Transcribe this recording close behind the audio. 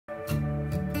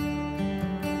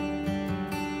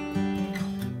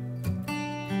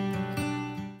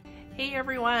Hey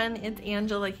everyone, it's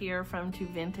Angela here from Two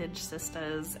Vintage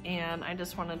Sisters, and I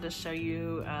just wanted to show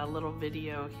you a little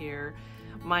video here.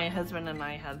 My husband and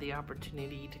I had the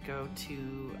opportunity to go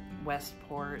to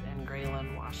Westport and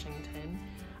Grayland, Washington.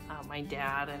 My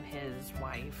dad and his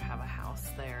wife have a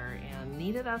house there and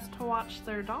needed us to watch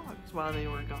their dogs while they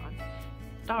were gone.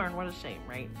 Darn, what a shame,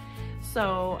 right?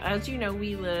 So, as you know,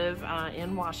 we live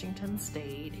in Washington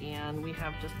State, and we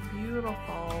have just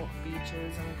beautiful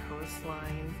beaches and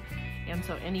coastlines. And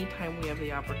so anytime we have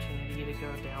the opportunity to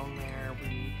go down there,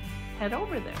 we head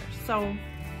over there. So,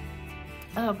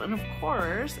 and of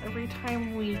course, every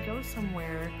time we go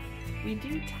somewhere, we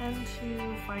do tend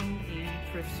to find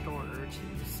a thrift store or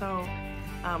two. So,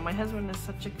 my husband is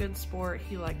such a good sport.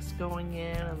 He likes going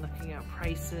in and looking at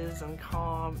prices and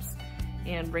comps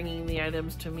and bringing the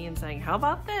items to me and saying, how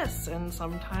about this? And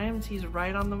sometimes he's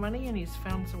right on the money and he's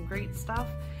found some great stuff.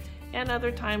 And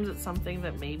other times it's something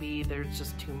that maybe there's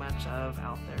just too much of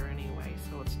out there anyway,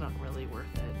 so it's not really worth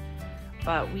it.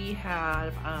 But we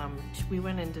have, we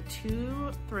went into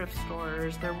 2 thrift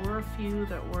stores. There were a few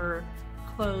that were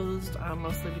closed,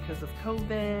 mostly because of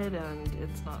COVID and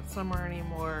it's not summer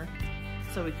anymore,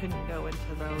 so we couldn't go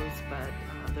into those. But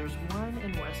there's one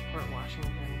in Westport,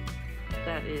 Washington,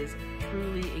 that is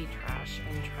truly a trash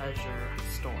and treasure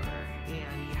store,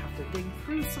 and you have to dig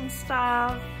through some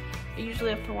stuff. I usually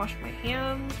have to wash my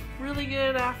hands really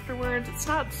good afterwards. It's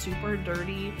not super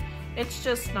dirty. It's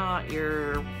just not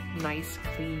your nice,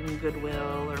 clean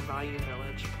Goodwill or Value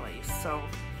Village place. So,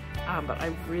 but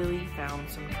I've really found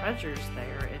some treasures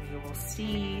there, and you will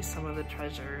see some of the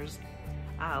treasures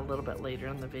a little bit later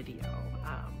in the video.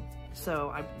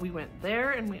 So we went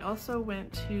there, and we also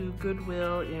went to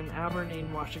Goodwill in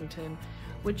Aberdeen, Washington,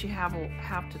 which you have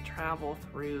to travel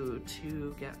through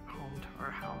to get home to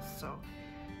our house. So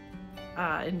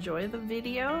enjoy the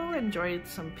video, enjoy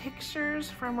some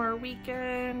pictures from our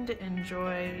weekend,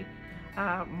 enjoy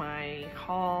my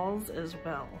hauls as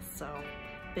well. So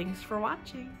thanks for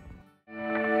watching.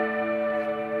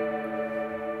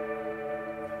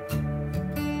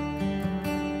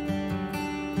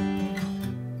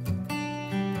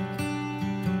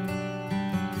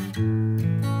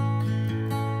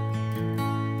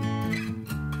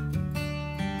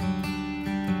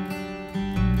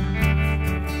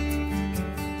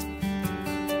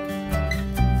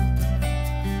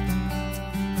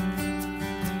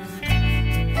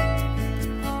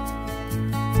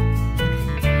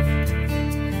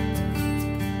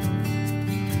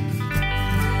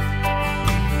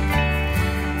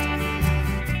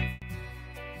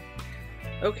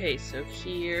 Okay, so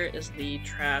here is the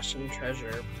trash and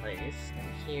treasure place, and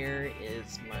here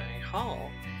is my haul.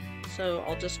 So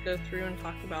I'll just go through and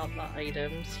talk about the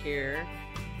items here.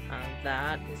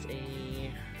 That is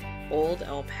a old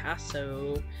El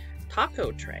Paso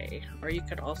taco tray, or you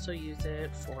could also use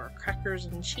it for crackers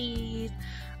and cheese.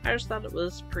 I just thought it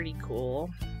was pretty cool.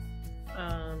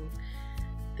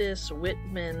 This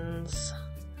Whitman's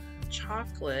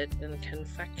chocolate and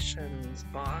confections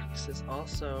box is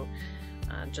also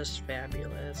just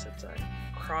fabulous. It's a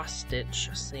cross-stitch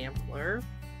sampler.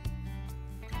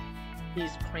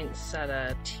 These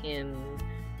poinsettia tin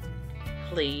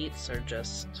plates are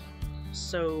just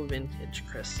so vintage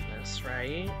Christmas,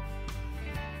 right?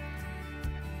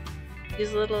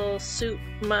 These little soup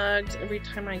mugs, every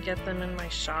time I get them in my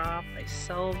shop, I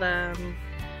sell them.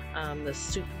 The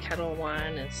soup kettle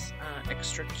one is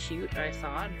extra cute, I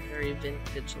thought, very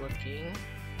vintage looking.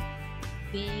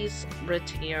 These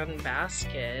rattan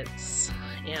baskets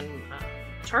and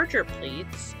charger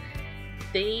plates,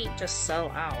 they just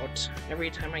sell out every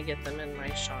time I get them in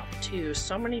my shop too.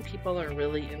 So many people are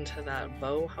really into that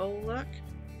boho look.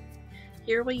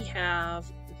 Here we have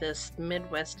this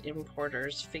Midwest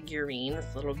Importers figurine,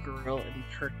 this little girl in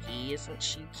turkey. Isn't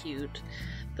she cute?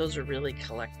 Those are really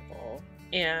collectible.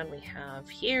 And we have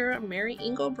here a Mary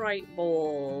Englebright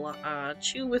bowl.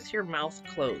 Chew with your mouth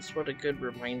closed. What a good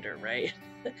reminder, right?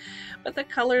 But the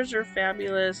colors are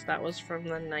fabulous. That was from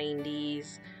the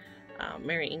 90s.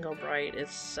 Mary Englebright is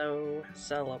so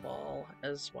sellable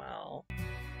as well.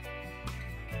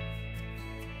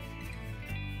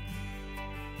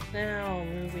 Now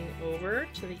moving over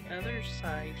to the other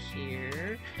side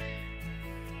here,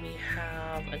 we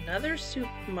have another soup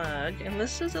mug, and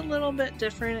this is a little bit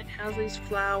different. It has these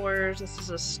flowers. This is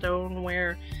a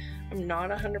stoneware. I'm not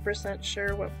 100%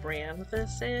 sure what brand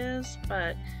this is,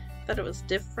 but I thought it was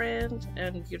different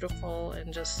and beautiful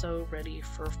and just so ready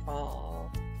for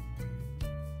fall.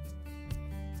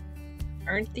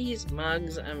 Aren't these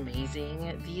mugs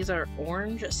amazing? These are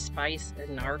orange spice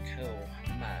and narco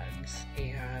mugs,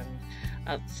 and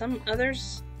Some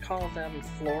others call them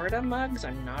Florida mugs.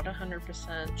 I'm not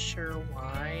 100% sure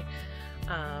why.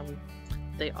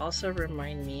 They also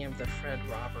remind me of the Fred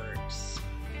Roberts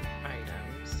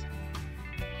items.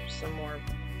 Some more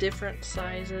different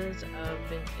sizes of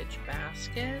vintage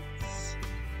baskets.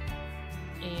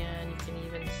 And you can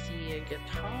even see a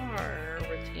guitar,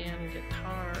 rattan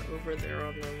guitar over there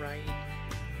on the right.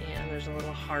 And there's a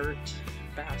little heart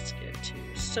basket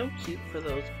too. So cute for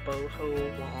those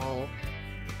boho wall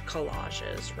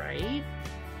collages, right?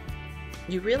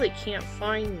 You really can't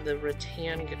find the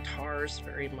rattan guitars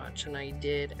very much, and I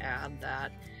did add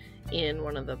that in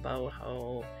one of the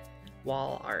boho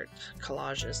wall art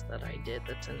collages that I did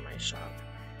that's in my shop.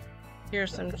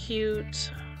 Here's some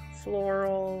cute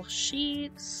floral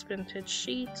sheets, vintage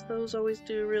sheets. Those always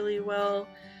do really well.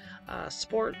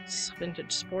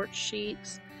 Vintage sports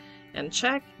sheets. And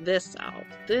check this out.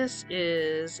 This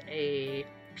is a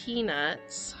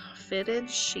Peanuts fitted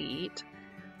sheet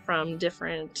from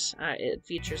different, it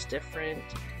features different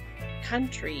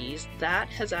countries. That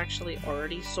has actually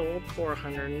already sold for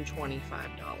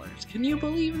 $125. Can you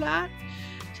believe that?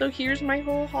 So here's my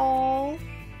whole haul.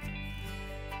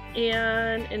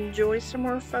 And enjoy some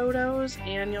more photos,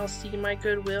 and you'll see my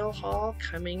Goodwill haul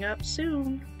coming up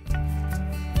soon.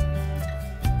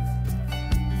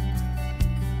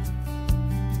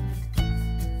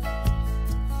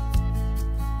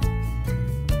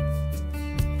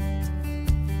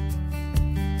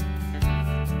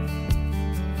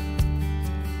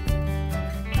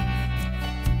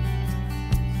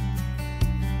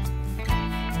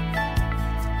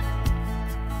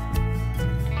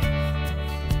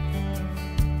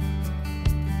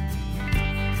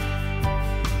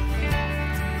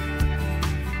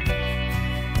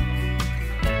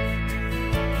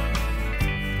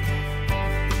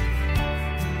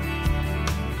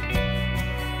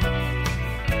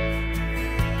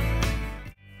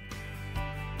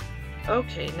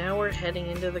 Okay, now we're heading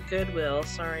into the Goodwill.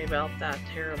 Sorry about that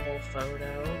terrible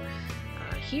photo.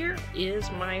 Here is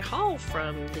my haul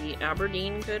from the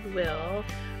Aberdeen Goodwill.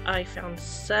 I found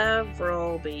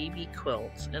several baby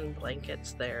quilts and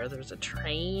blankets there. There's a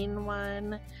train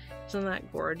one. Isn't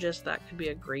that gorgeous? That could be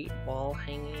a great wall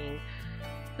hanging.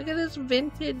 Look at this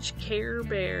vintage Care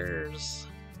Bears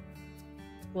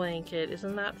blanket.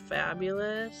 Isn't that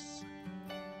fabulous?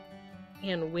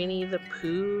 And Winnie the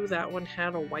Pooh, that one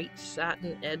had a white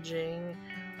satin edging.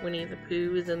 Winnie the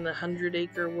Pooh is in the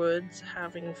 100-acre woods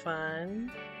having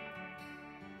fun.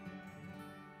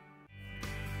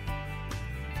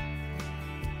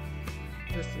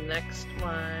 This next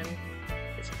one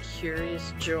is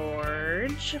Curious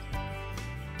George.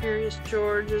 Curious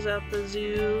George is at the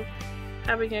zoo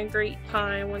having a great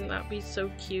time. Wouldn't that be so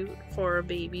cute for a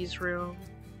baby's room?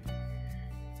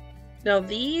 Now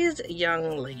these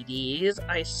young ladies,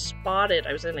 I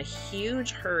was in a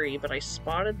huge hurry, but I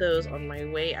spotted those on my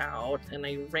way out, and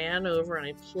I ran over and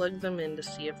I plugged them in to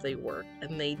see if they worked,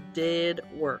 and they did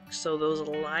work. So those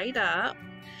light up.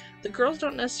 The girls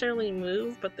don't necessarily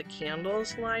move, but the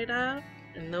candles light up,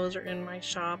 and those are in my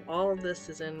shop. All of this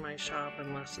is in my shop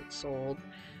unless it's sold.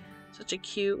 Such a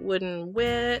cute wooden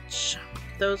witch.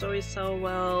 Those always sell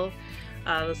well.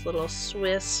 This little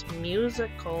Swiss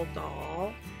musical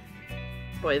doll.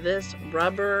 Boy, this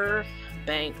rubber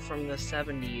bank from the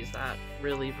 70s, that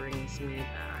really brings me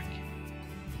back.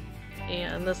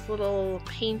 And this little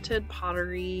painted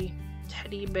pottery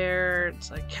teddy bear, it's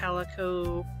a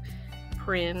calico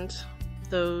print.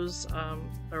 Those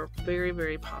are very,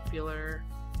 very popular.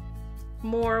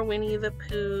 More Winnie the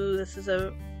Pooh. This is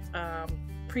a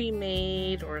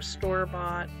pre-made or a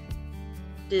store-bought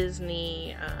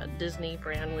Disney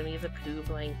brand Winnie the Pooh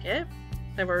blanket.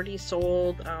 I've already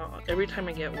sold, every time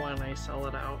I get one I sell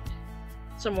it out.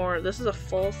 Some more, this is a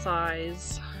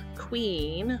full-size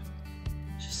queen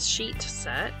sheet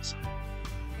set.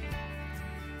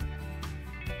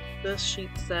 This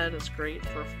sheet set is great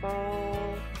for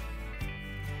fall.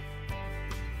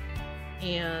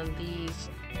 And these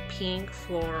pink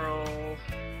floral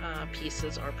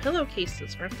pieces are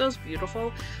pillowcases. Aren't those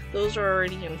beautiful? Those are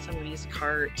already in somebody's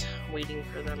cart waiting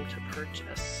for them to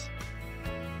purchase.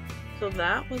 So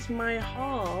that was my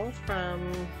haul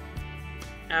from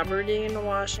Aberdeen,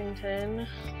 Washington,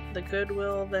 the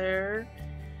Goodwill there.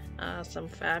 Some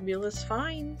fabulous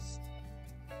finds.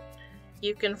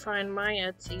 You can find my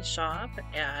Etsy shop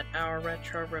at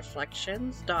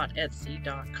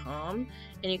ourretroreflections.etsy.com,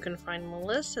 and you can find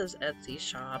Melissa's Etsy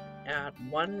shop at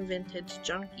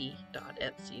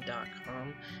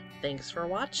onevintagejunkie.etsy.com. Thanks for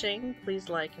watching. Please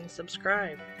like and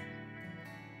subscribe.